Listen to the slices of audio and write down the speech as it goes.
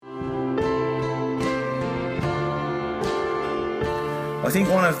think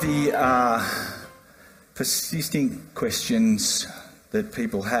one of the persisting questions that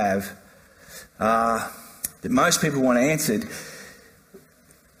people have, that most people want answered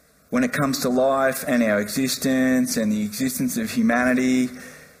when it comes to life and our existence and the existence of humanity,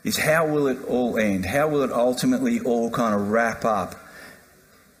 is how will it all end? How will it ultimately all kind of wrap up?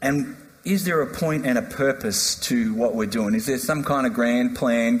 And is there a point and a purpose to what we're doing? Is there some kind of grand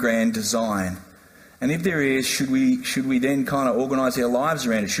plan, grand design? And if there is, should we then kind of organise our lives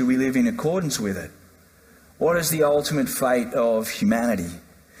around it? Should we live in accordance with it? What is the ultimate fate of humanity?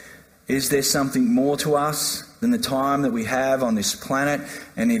 Is there something more to us than the time that we have on this planet?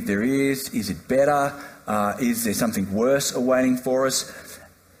 And if there is it better? Is there something worse awaiting for us?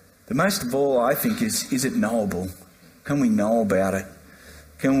 But most of all, I think, is it knowable? Can we know about it?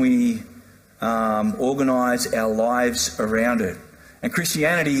 Can we organise our lives around it? And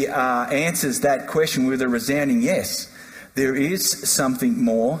Christianity answers that question with a resounding yes. There is something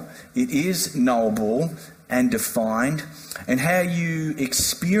more. It is knowable and defined. And how you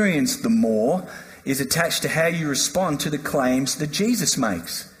experience the more is attached to how you respond to the claims that Jesus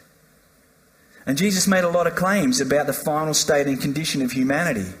makes. And Jesus made a lot of claims about the final state and condition of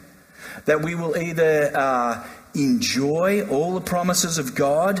humanity. That we will either enjoy all the promises of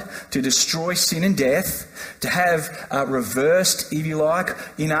God to destroy sin and death, to have reversed, if you like,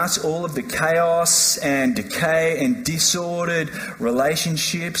 in us all of the chaos and decay and disordered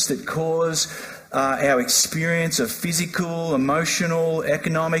relationships that cause our experience of physical, emotional,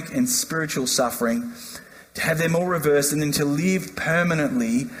 economic and spiritual suffering, to have them all reversed and then to live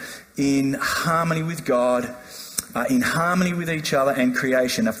permanently in harmony with God, in harmony with each other and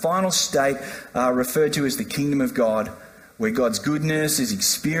creation. A final state referred to as the kingdom of God, where God's goodness is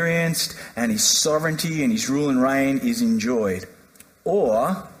experienced and his sovereignty and his rule and reign is enjoyed.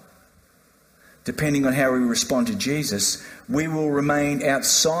 Or, depending on how we respond to Jesus, we will remain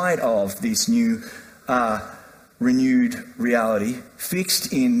outside of this new renewed reality,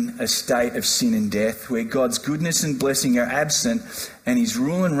 fixed in a state of sin and death, where God's goodness and blessing are absent and his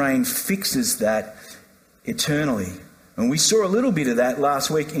rule and reign fixes that eternally. And we saw a little bit of that last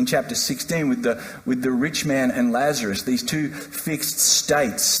week in chapter 16 with the rich man and Lazarus, these two fixed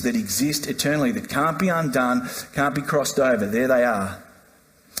states that exist eternally, that can't be undone, can't be crossed over. There they are.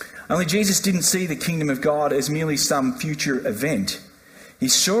 Only Jesus didn't see the kingdom of God as merely some future event. He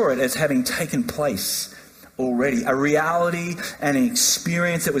saw it as having taken place already, a reality and an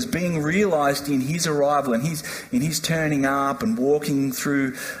experience that was being realised in his arrival and in his turning up and walking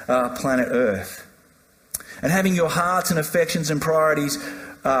through planet Earth. And having your hearts and affections and priorities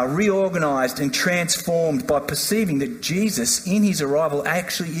reorganised and transformed by perceiving that Jesus, in his arrival,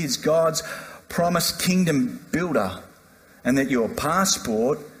 actually is God's promised kingdom builder, and that your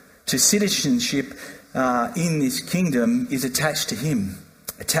passport to citizenship in this kingdom is attached to him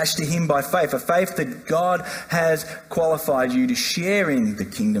by faith, a faith that God has qualified you to share in the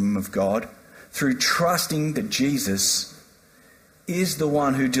kingdom of God through trusting that Jesus is the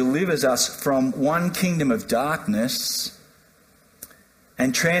one who delivers us from one kingdom of darkness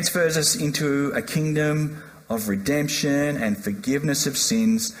and transfers us into a kingdom of redemption and forgiveness of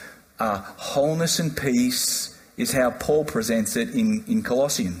sins. Wholeness and peace is how Paul presents it in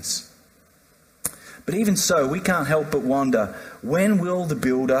Colossians. But even so, we can't help but wonder, when will the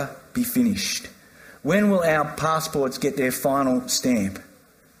builder be finished? When will our passports get their final stamp?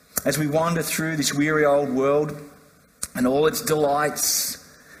 As we wander through this weary old world and all its delights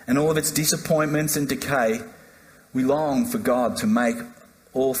and all of its disappointments and decay, we long for God to make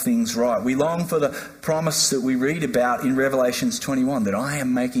all things right. We long for the promise that we read about in Revelations 21, that I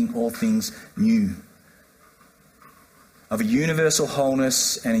am making all things new, of a universal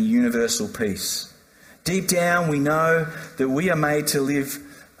wholeness and a universal peace. Deep down, we know that we are made to live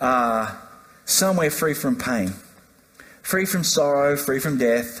somewhere free from pain, free from sorrow, free from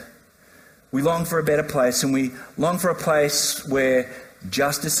death. We long for a better place, and we long for a place where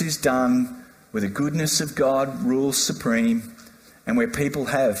justice is done, where the goodness of God rules supreme, and where people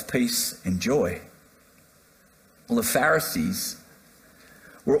have peace and joy. Well, the Pharisees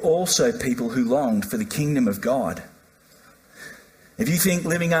were also people who longed for the kingdom of God. If you think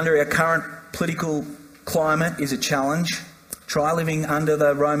living under our current political climate is a challenge, try living under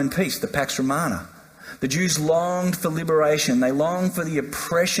the Roman peace, the Pax Romana. The Jews longed for liberation. They longed for the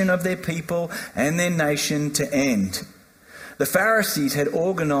oppression of their people and their nation to end. The Pharisees had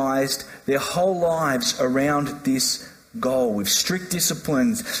organised their whole lives around this goal, with strict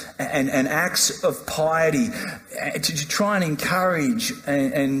disciplines and acts of piety to try and encourage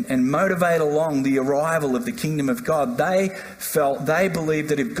and motivate along the arrival of the kingdom of God. They believed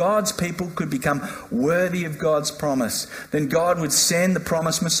that if God's people could become worthy of God's promise, then God would send the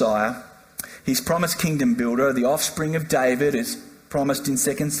promised Messiah, his promised kingdom builder, the offspring of David, as promised in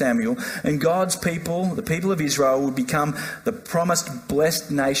 2 Samuel, and God's people, the people of Israel, would become the promised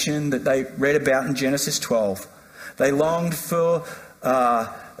blessed nation that they read about in Genesis 12. They longed for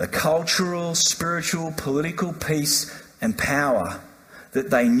a cultural, spiritual, political peace and power that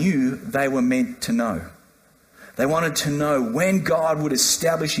they knew they were meant to know. They wanted to know when God would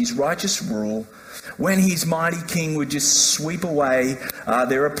establish his righteous rule, when his mighty king would just sweep away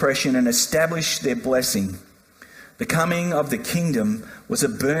their oppression and establish their blessing. The coming of the kingdom was a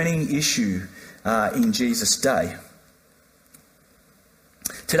burning issue in Jesus' day.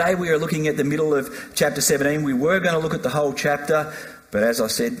 Today we are looking at the middle of chapter 17. We were going to look at the whole chapter, but as I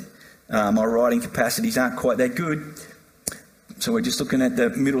said, my writing capacities aren't quite that good. So we're just looking at the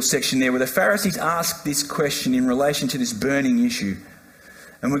middle section there where the Pharisees ask this question in relation to this burning issue.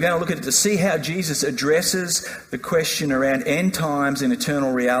 And we're going to look at it to see how Jesus addresses the question around end times and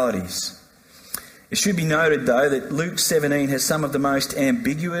eternal realities. It should be noted, though, that Luke 17 has some of the most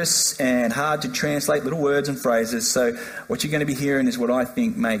ambiguous and hard to translate little words and phrases, so what you're going to be hearing is what I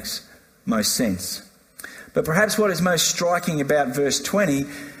think makes most sense. But perhaps what is most striking about verse 20,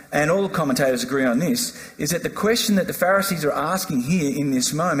 and all commentators agree on this, is that the question that the Pharisees are asking here in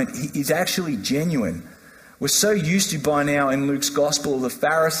this moment is actually genuine. We're so used to by now in Luke's Gospel the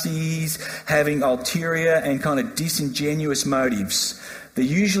Pharisees having ulterior and kind of disingenuous motives. They're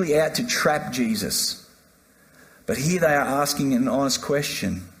usually out to trap Jesus. But here they are asking an honest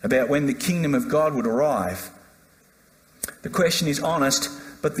question about when the kingdom of God would arrive. The question is honest,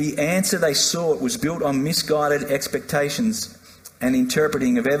 but the answer they sought was built on misguided expectations and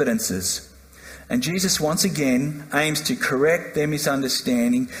interpreting of evidences. And Jesus once again aims to correct their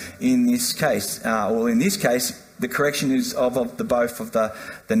misunderstanding in this case. In this case, the correction is of both of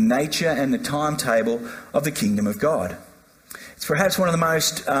the nature and the timetable of the kingdom of God. It's perhaps one of the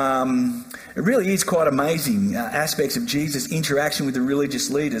most, it really is quite amazing aspects of Jesus' interaction with the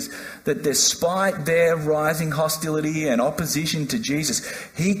religious leaders, that despite their rising hostility and opposition to Jesus,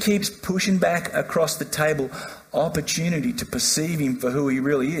 he keeps pushing back across the table opportunity to perceive him for who he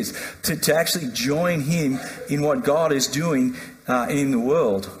really is, to actually join him in what God is doing in the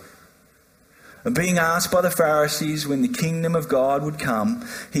world. Being asked by the Pharisees when the kingdom of God would come,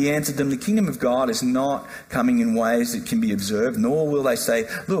 he answered them, the kingdom of God is not coming in ways that can be observed, nor will they say,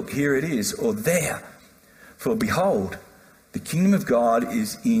 look, here it is, or there. For behold, the kingdom of God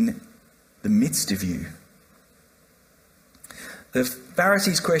is in the midst of you. The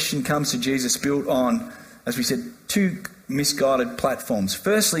Pharisees' question comes to Jesus built on, as we said, two misguided platforms.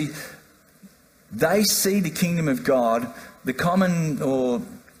 Firstly, they see the kingdom of God, the common or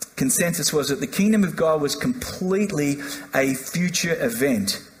consensus was that the kingdom of God was completely a future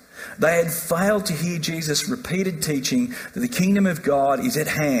event. They had failed to hear Jesus' repeated teaching that the kingdom of God is at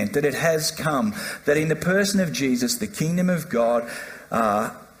hand, that it has come, that in the person of Jesus, the kingdom of God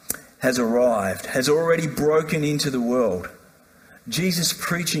has arrived, has already broken into the world. Jesus'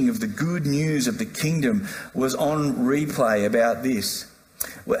 preaching of the good news of the kingdom was on replay about this.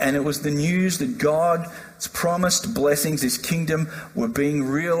 And it was the news that God's promised blessings, his kingdom, were being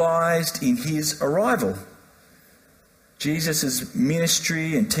realised in his arrival. Jesus'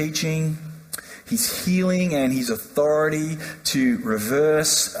 ministry and teaching, his healing and his authority to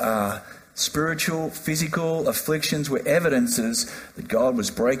reverse spiritual, physical afflictions were evidences that God was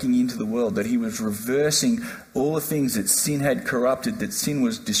breaking into the world, that he was reversing all the things that sin had corrupted, that sin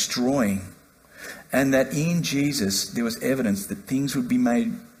was destroying. And that in Jesus there was evidence that things would be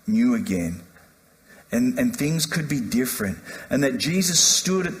made new again. And things could be different. And that Jesus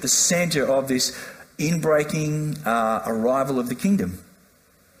stood at the centre of this inbreaking arrival of the kingdom.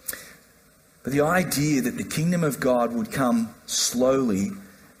 But the idea that the kingdom of God would come slowly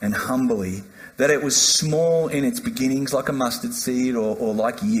and humbly, that it was small in its beginnings like a mustard seed or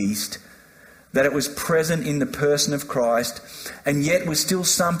like yeast, that it was present in the person of Christ, and yet was still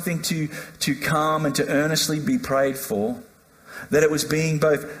something to come and to earnestly be prayed for. That it was being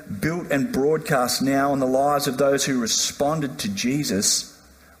both built and broadcast now in the lives of those who responded to Jesus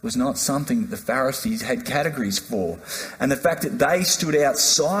was not something that the Pharisees had categories for. And the fact that they stood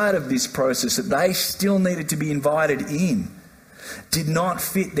outside of this process, that they still needed to be invited in, did not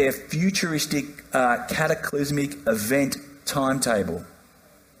fit their futuristic cataclysmic event timetable.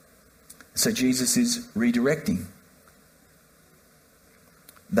 So Jesus is redirecting.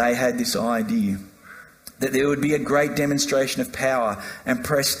 They had this idea that there would be a great demonstration of power and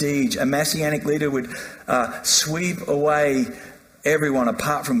prestige. A messianic leader would sweep away everyone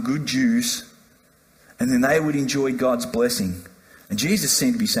apart from good Jews, and then they would enjoy God's blessing. And Jesus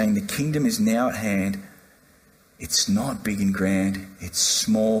seemed to be saying the kingdom is now at hand. It's not big and grand, it's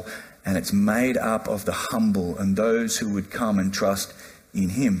small, and it's made up of the humble and those who would come and trust in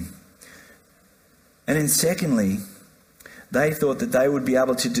him. And then secondly, they thought that they would be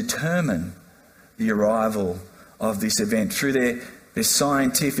able to determine the arrival of this event through their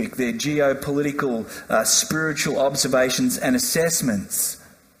scientific, their geopolitical, spiritual observations and assessments.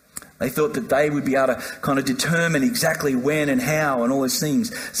 They thought that they would be able to kind of determine exactly when and how and all those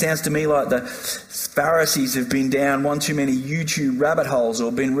things. Sounds to me like the Pharisees have been down one too many YouTube rabbit holes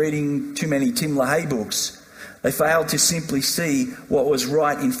or been reading too many Tim LaHaye books. They failed to simply see what was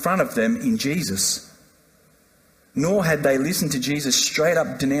right in front of them in Jesus. Nor had they listened to Jesus' straight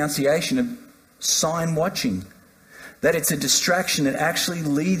up denunciation of sign watching. That it's a distraction that actually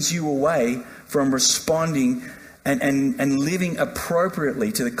leads you away from responding and living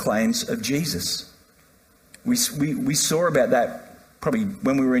appropriately to the claims of Jesus. We saw about that probably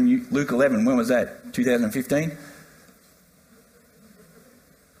when we were in Luke 11. When was that? 2015?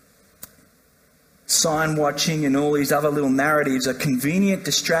 Sign watching and all these other little narratives are convenient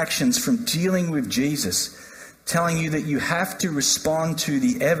distractions from dealing with Jesus, telling you that you have to respond to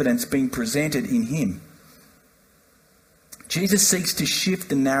the evidence being presented in him. Jesus seeks to shift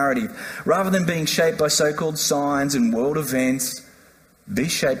the narrative. Rather than being shaped by so-called signs and world events, be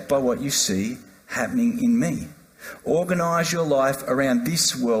shaped by what you see happening in me. Organise your life around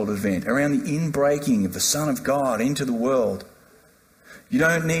this world event, around the inbreaking of the Son of God into the world. You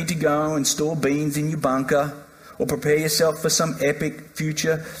don't need to go and store beans in your bunker or prepare yourself for some epic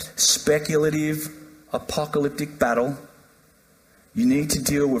future speculative apocalyptic battle. You need to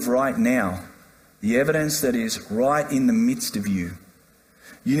deal with right now, the evidence that is right in the midst of you.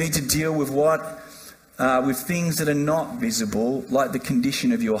 You need to deal with with things that are not visible, like the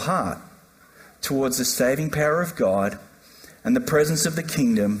condition of your heart, towards the saving power of God and the presence of the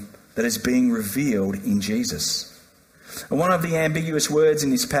kingdom that is being revealed in Jesus. And one of the ambiguous words in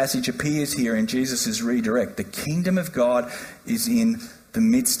this passage appears here in Jesus' redirect. The kingdom of God is in the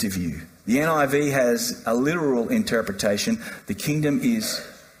midst of you. The NIV has a literal interpretation. The kingdom is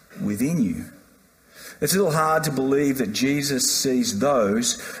within you. It's a little hard to believe that Jesus sees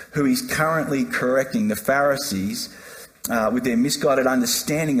those who he's currently correcting, the Pharisees, with their misguided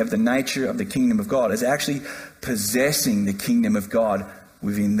understanding of the nature of the kingdom of God, as actually possessing the kingdom of God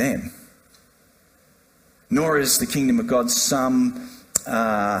within them. Nor is the kingdom of God some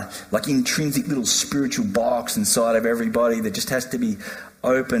intrinsic little spiritual box inside of everybody that just has to be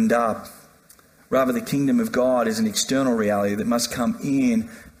opened up. Rather, the kingdom of God is an external reality that must come in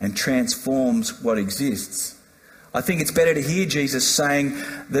and transforms what exists. I think it's better to hear Jesus saying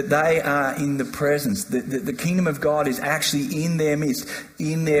that they are in the presence, that the kingdom of God is actually in their midst,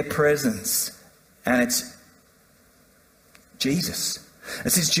 in their presence. And it's Jesus.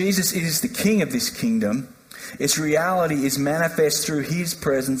 And since Jesus is the king of this kingdom, its reality is manifest through his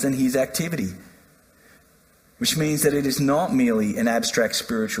presence and his activity, which means that it is not merely an abstract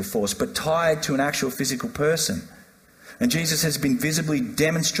spiritual force, but tied to an actual physical person. And Jesus has been visibly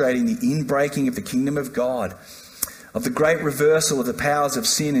demonstrating the inbreaking of the kingdom of God, of the great reversal of the powers of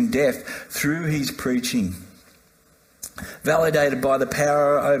sin and death through his preaching, validated by the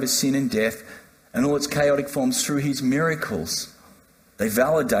power over sin and death and all its chaotic forms through his miracles. They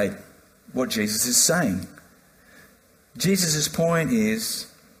validate what Jesus is saying. Jesus' point is,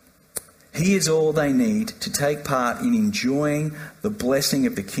 he is all they need to take part in enjoying the blessing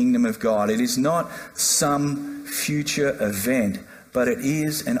of the kingdom of God. It is not some future event, but it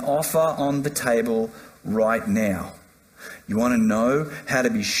is an offer on the table right now. You want to know how to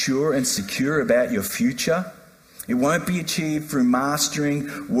be sure and secure about your future? It won't be achieved through mastering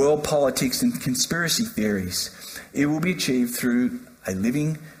world politics and conspiracy theories. It will be achieved through a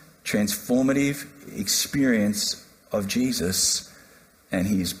living, transformative experience of Jesus. And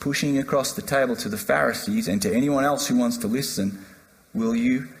he is pushing across the table to the Pharisees and to anyone else who wants to listen, will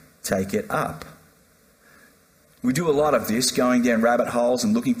you take it up? We do a lot of this, going down rabbit holes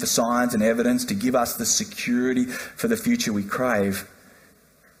and looking for signs and evidence to give us the security for the future we crave.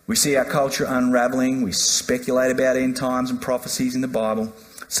 We see our culture unravelling. We speculate about end times and prophecies in the Bible.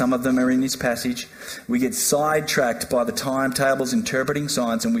 Some of them are in this passage. We get sidetracked by the timetables interpreting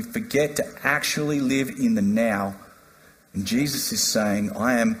signs, and we forget to actually live in the now. And Jesus is saying,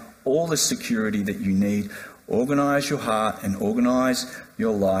 I am all the security that you need. Organise your heart and organise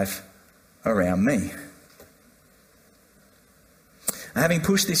your life around me. And having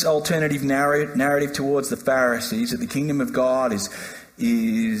pushed this alternative narrative towards the Pharisees, that the kingdom of God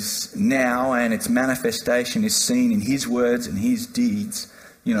is now, and its manifestation is seen in his words and his deeds.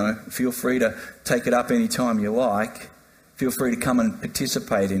 Feel free to take it up any time you like. Feel free to come and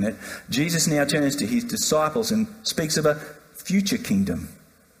participate in it. Jesus now turns to his disciples and speaks of a future kingdom.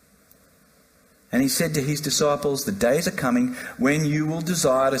 And he said to his disciples, "The days are coming when you will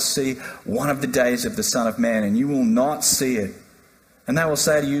desire to see one of the days of the Son of Man, and you will not see it. And they will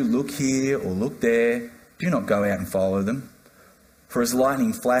say to you, 'Look here,' or 'Look there.' Do not go out and follow them. For as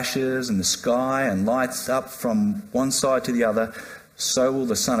lightning flashes in the sky and lights up from one side to the other, so will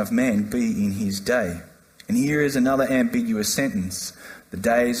the Son of Man be in his day." And here is another ambiguous sentence: the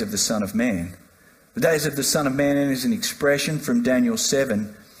days of the Son of Man. The days of the Son of Man is an expression from Daniel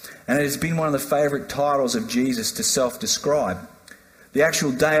 7, and it has been one of the favourite titles of Jesus to self-describe. The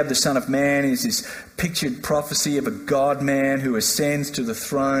actual day of the Son of Man is this pictured prophecy of a God-man who ascends to the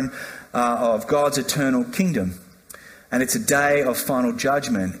throne of God's eternal kingdom. And it's a day of final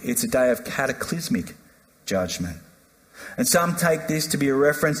judgment. It's a day of cataclysmic judgment. And some take this to be a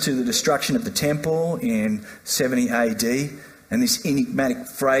reference to the destruction of the temple in 70 AD, and this enigmatic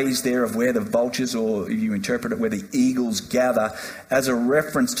phrase there of where the vultures, or if you interpret it, where the eagles gather, as a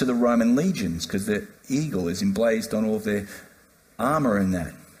reference to the Roman legions, because the eagle is emblazoned on all of their armour in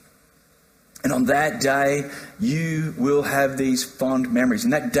that. And on that day, you will have these fond memories.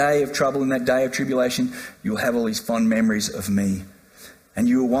 In that day of trouble, in that day of tribulation, you'll have all these fond memories of me. And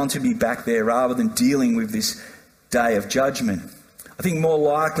you will want to be back there rather than dealing with this day of judgment. I think more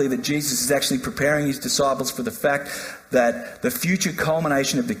likely that Jesus is actually preparing his disciples for the fact that the future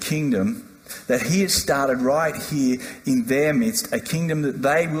culmination of the kingdom, that he has started right here in their midst, a kingdom that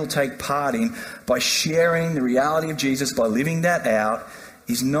they will take part in by sharing the reality of Jesus, by living that out,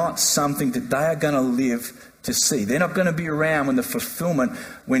 is not something that they are going to live to see. They're not going to be around when the fulfillment,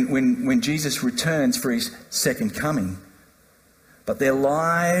 when Jesus returns for his second coming. But their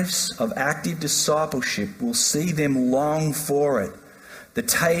lives of active discipleship will see them long for it. The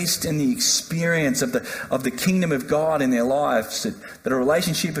taste and the experience of the kingdom of God in their lives that a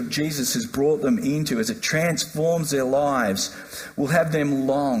relationship of Jesus has brought them into as it transforms their lives will have them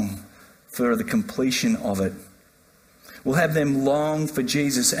long for the completion of it. Will have them long for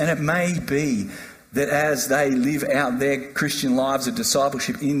Jesus. And it may be that as they live out their Christian lives of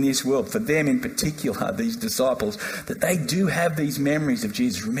discipleship in this world, for them in particular, these disciples, that they do have these memories of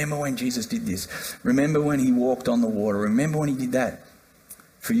Jesus. Remember when Jesus did this? Remember when he walked on the water? Remember when he did that?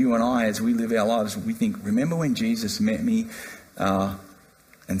 For you and I, as we live our lives, we think, remember when Jesus met me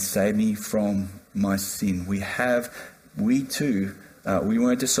and saved me from my sin? We too, we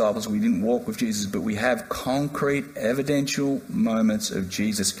weren't disciples, we didn't walk with Jesus, but we have concrete, evidential moments of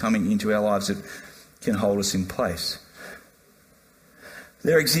Jesus coming into our lives that can hold us in place.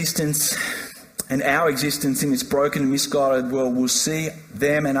 Their existence and our existence in this broken and misguided world will see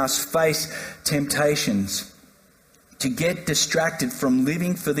them and us face temptations to get distracted from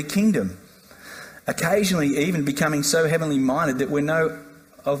living for the kingdom. Occasionally even becoming so heavenly minded that we're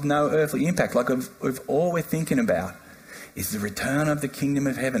of no earthly impact. Like if all we're thinking about is the return of the kingdom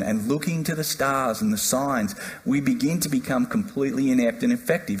of heaven and looking to the stars and the signs, we begin to become completely inept and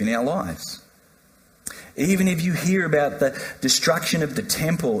ineffective in our lives. Even if you hear about the destruction of the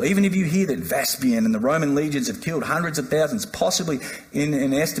temple, even if you hear that Vespasian and the Roman legions have killed hundreds of thousands, possibly in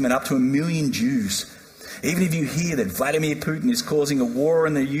an estimate up to 1 million Jews, even if you hear that Vladimir Putin is causing a war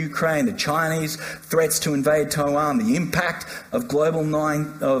in the Ukraine, the Chinese threats to invade Taiwan, the impact of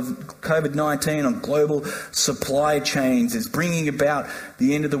COVID-19 on global supply chains is bringing about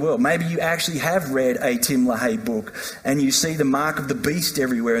the end of the world. Maybe you actually have read a Tim LaHaye book and you see the mark of the beast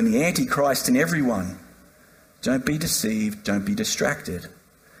everywhere and the Antichrist in everyone. Don't be deceived, don't be distracted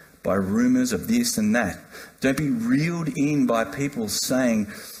by rumours of this and that. Don't be reeled in by people saying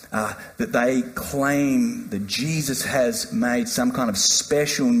that they claim that Jesus has made some kind of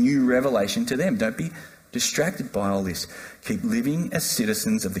special new revelation to them. Don't be distracted by all this. Keep living as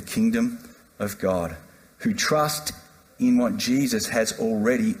citizens of the kingdom of God who trust in what Jesus has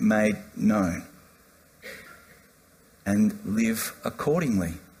already made known and live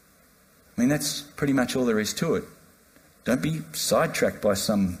accordingly. I mean, that's pretty much all there is to it. Don't be sidetracked by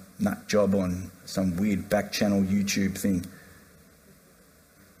some nut job on some weird back channel YouTube thing.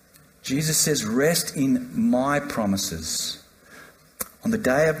 Jesus says, rest in my promises. On the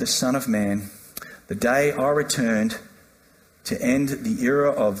day of the Son of Man, the day I returned to end the era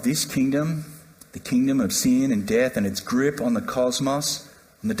of this kingdom, the kingdom of sin and death and its grip on the cosmos,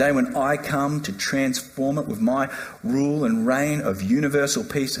 on the day when I come to transform it with my rule and reign of universal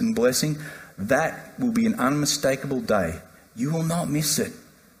peace and blessing, that will be an unmistakable day. you will not miss it.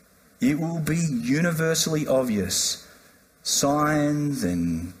 It will be universally obvious. Signs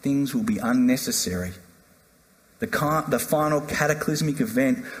and things will be unnecessary. The final cataclysmic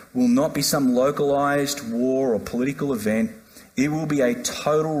event will not be some localized war or political event. It will be a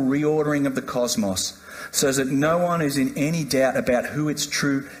total reordering of the cosmos, so that no one is in any doubt about who its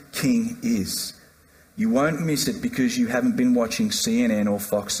true king is. You won't miss it because you haven't been watching CNN or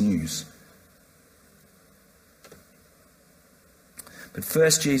Fox News. But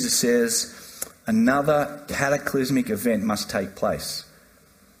first, Jesus says another cataclysmic event must take place.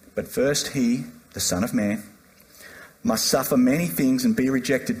 But first, he, the Son of Man, must suffer many things and be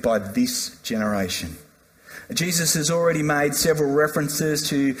rejected by this generation. Jesus has already made several references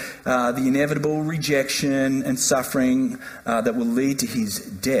to the inevitable rejection and suffering that will lead to his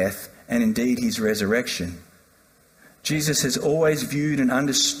death and indeed his resurrection. Jesus has always viewed and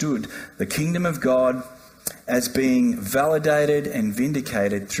understood the kingdom of God as being validated and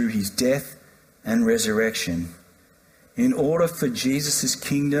vindicated through his death and resurrection. In order for Jesus'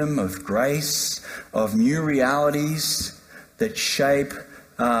 kingdom of grace, of new realities that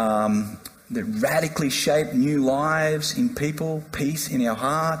radically shape new lives in people, peace in our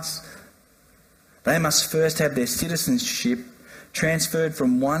hearts, they must first have their citizenship transferred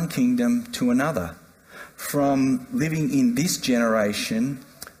from one kingdom to another, from living in this generation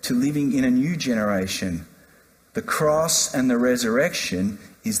to living in a new generation. The cross and the resurrection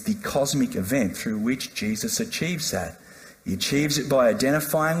is the cosmic event through which Jesus achieves that. He achieves it by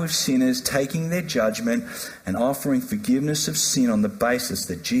identifying with sinners, taking their judgment, and offering forgiveness of sin on the basis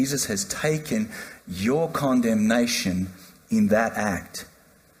that Jesus has taken your condemnation in that act.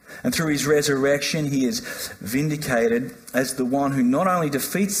 And through his resurrection, he is vindicated as the one who not only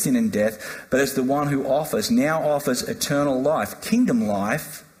defeats sin and death, but as the one who now offers eternal life, kingdom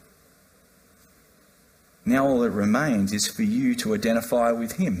life. Now all that remains is for you to identify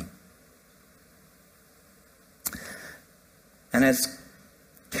with him. And as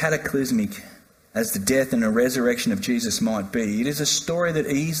cataclysmic as the death and the resurrection of Jesus might be, it is a story that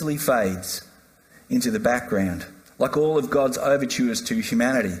easily fades into the background, like all of God's overtures to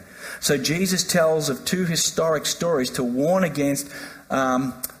humanity. So Jesus tells of two historic stories to warn against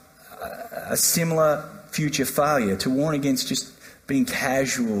a similar future failure, to warn against just being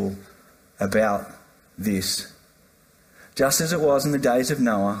casual about this. Just as it was in the days of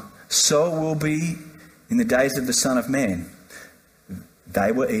Noah, so it will be in the days of the Son of Man.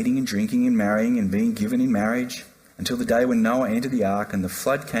 They were eating and drinking and marrying and being given in marriage until the day when Noah entered the ark and the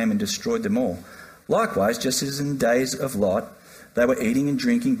flood came and destroyed them all. Likewise, just as in the days of Lot, they were eating and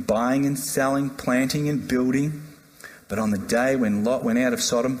drinking, buying and selling, planting and building. But on the day when Lot went out of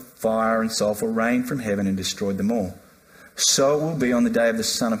Sodom, fire and sulphur rained from heaven and destroyed them all. So it will be on the day of the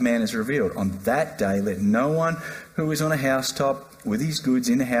Son of Man is revealed. On that day, let no one who is on a housetop with his goods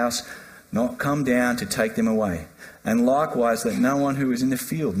in the house not come down to take them away. And likewise, let no one who is in the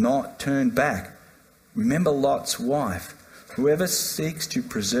field not turn back. Remember Lot's wife. Whoever seeks to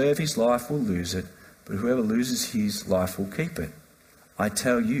preserve his life will lose it, but whoever loses his life will keep it. I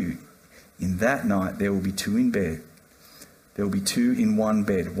tell you, in that night there will be two in bed. There will be two in one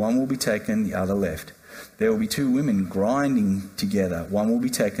bed. One will be taken, the other left. There will be two women grinding together. One will be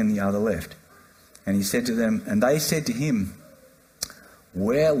taken, the other left. And he said to them, and they said to him,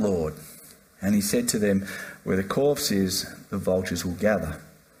 Where, Lord? And he said to them, Where the corpse is, the vultures will gather.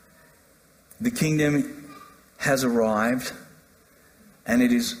 The kingdom has arrived, and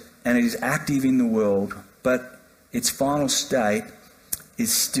it is active in the world, but its final state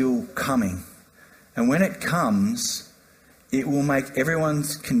is still coming. And when it comes, it will make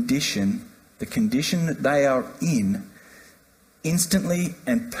everyone's condition, the condition that they are in, instantly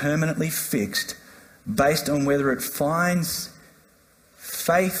and permanently fixed based on whether it finds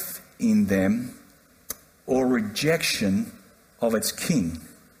faith in them or rejection of its king.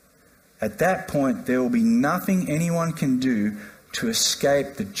 At that point, there will be nothing anyone can do to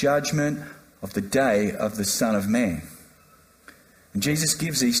escape the judgment of the day of the Son of Man. And Jesus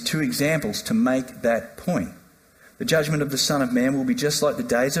gives these two examples to make that point. The judgment of the Son of Man will be just like the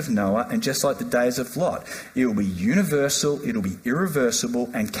days of Noah and just like the days of Lot. It will be universal, it will be irreversible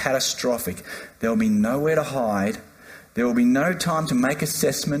and catastrophic. There will be nowhere to hide. There will be no time to make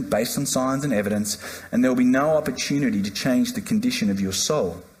assessment based on signs and evidence, and there will be no opportunity to change the condition of your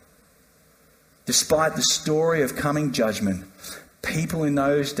soul. Despite the story of coming judgment, people in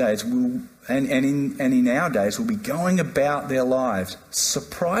those days will, and in our days, will be going about their lives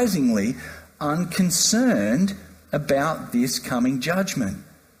surprisingly unconcerned about this coming judgment.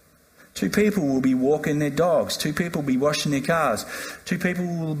 Two people will be walking their dogs. Two people will be washing their cars. Two people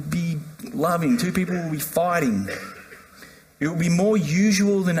will be loving. Two people will be fighting. It will be more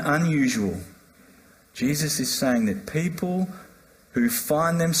usual than unusual. Jesus is saying that people who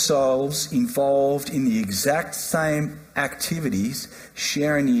find themselves involved in the exact same activities,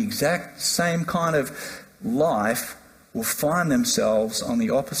 sharing the exact same kind of life, will find themselves on the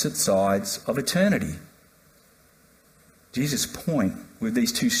opposite sides of eternity. Jesus' point with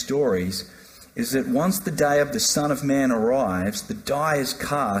these two stories is that once the day of the Son of Man arrives, the die is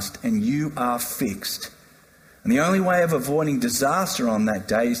cast and you are fixed. And the only way of avoiding disaster on that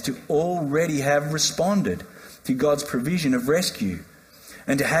day is to already have responded to God's provision of rescue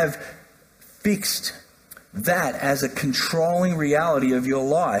and to have fixed that as a controlling reality of your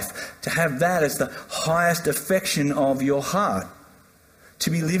life, to have that as the highest affection of your heart, to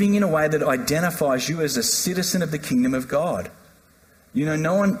be living in a way that identifies you as a citizen of the kingdom of God. You know,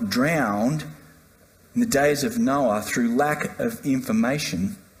 no one drowned in the days of Noah through lack of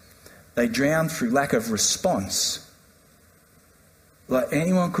information. They drowned through lack of response. Like,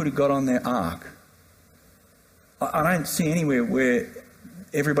 anyone could have got on their ark. I don't see anywhere where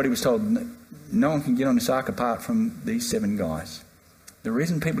everybody was told no one can get on this ark apart from these 7 guys. The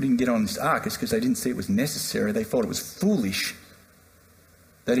reason people didn't get on this ark is because they didn't see it was necessary. They thought it was foolish.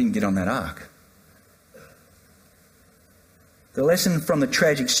 They didn't get on that ark. The lesson from the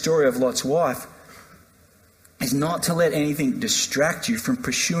tragic story of Lot's wife is not to let anything distract you from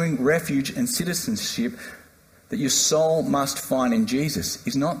pursuing refuge and citizenship that your soul must find in Jesus.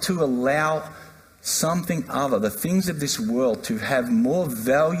 Is not to allow something other, the things of this world, to have more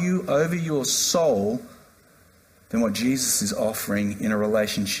value over your soul than what Jesus is offering in a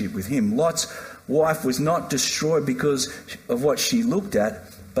relationship with him. Lot's wife was not destroyed because of what she looked at,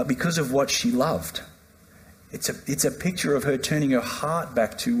 but because of what she loved. It's a picture of her turning her heart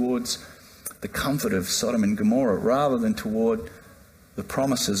back towards the comfort of Sodom and Gomorrah rather than toward the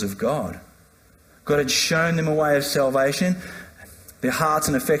promises of God. God had shown them a way of salvation. Their hearts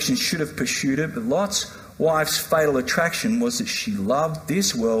and affections should have pursued it, but Lot's wife's fatal attraction was that she loved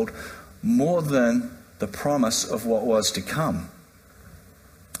this world more than the promise of what was to come.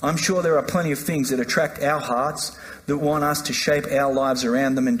 I'm sure there are plenty of things that attract our hearts, that want us to shape our lives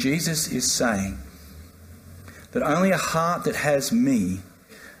around them, and Jesus is saying that only a heart that has me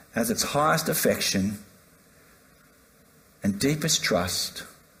as its highest affection and deepest trust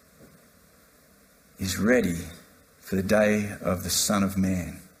is ready for the day of the Son of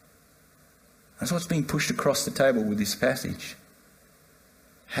Man. That's what's being pushed across the table with this passage.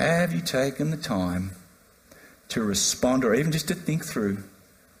 Have you taken the time to respond, or even just to think through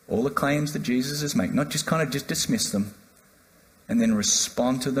all the claims that Jesus is making? Not just kind of just dismiss them, and then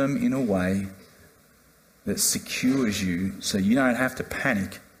respond to them in a way that secures you so you don't have to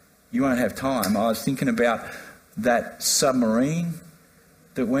panic. You won't have time. I was thinking about that submarine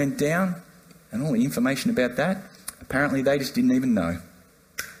that went down and all the information about that. Apparently they just didn't even know.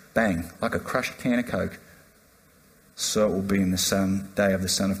 Bang, like a crushed can of Coke. So it will be in the day of the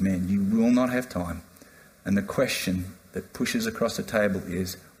Son of Man. You will not have time. And the question that pushes across the table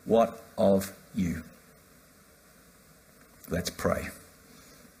is, what of you? Let's pray.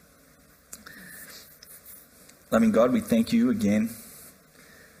 Loving God, we thank you again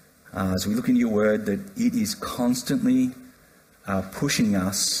as we look into your word that it is constantly pushing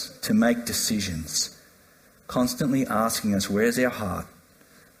us to make decisions, constantly asking us, where's our heart?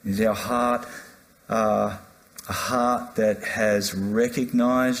 Is our heart a heart that has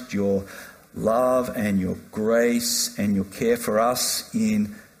recognised your love and your grace and your care for us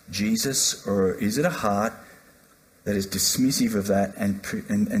in Jesus? Or is it a heart that is dismissive of that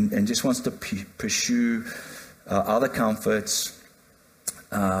and just wants to pursue other comforts,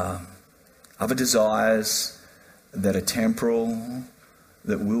 other desires that are temporal,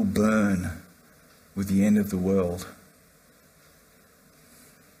 that will burn with the end of the world?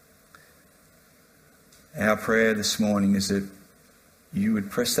 Our prayer this morning is that you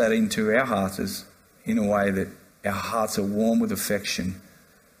would press that into our hearts in a way that our hearts are warm with affection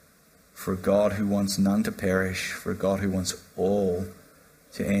for a God who wants none to perish, for a God who wants all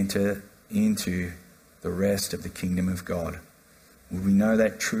to enter into the rest of the kingdom of God. Would we know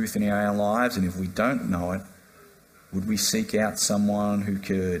that truth in our own lives? And if we don't know it, would we seek out someone who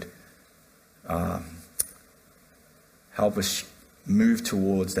could help us move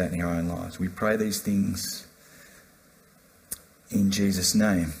towards that in our own lives? We pray these things in Jesus'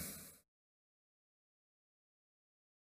 name.